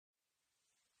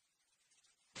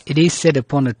It is said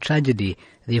upon a tragedy,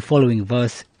 the following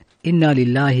verse, Inna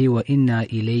lillahi wa inna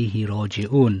ilayhi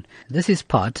raji'un. This is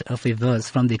part of a verse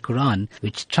from the Quran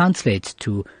which translates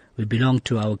to, we belong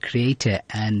to our Creator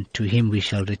and to Him we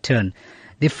shall return.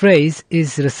 The phrase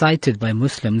is recited by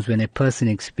Muslims when a person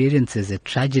experiences a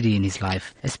tragedy in his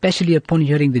life, especially upon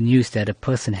hearing the news that a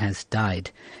person has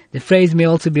died. The phrase may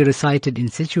also be recited in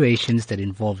situations that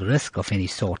involve risk of any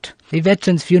sort. The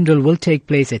veteran's funeral will take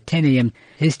place at 10 a.m.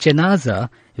 His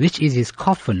janazah, which is his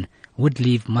coffin, would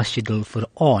leave Masjid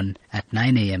al-Furqan at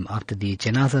 9 a.m. after the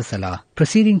janazah salah,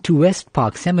 proceeding to West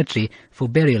Park Cemetery for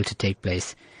burial to take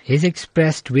place. His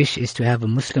expressed wish is to have a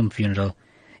Muslim funeral.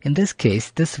 In this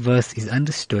case, this verse is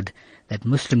understood that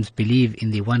Muslims believe in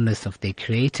the oneness of their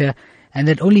Creator and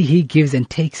that only He gives and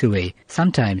takes away,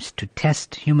 sometimes to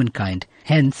test humankind.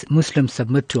 Hence, Muslims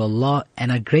submit to Allah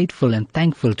and are grateful and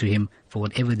thankful to Him for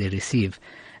whatever they receive.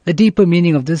 The deeper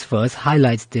meaning of this verse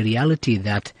highlights the reality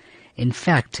that, in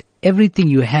fact, everything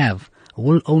you have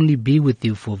will only be with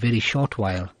you for a very short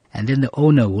while, and then the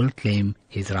owner will claim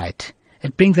his right.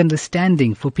 It brings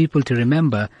understanding for people to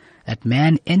remember that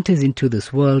man enters into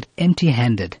this world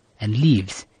empty-handed and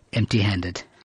leaves empty-handed.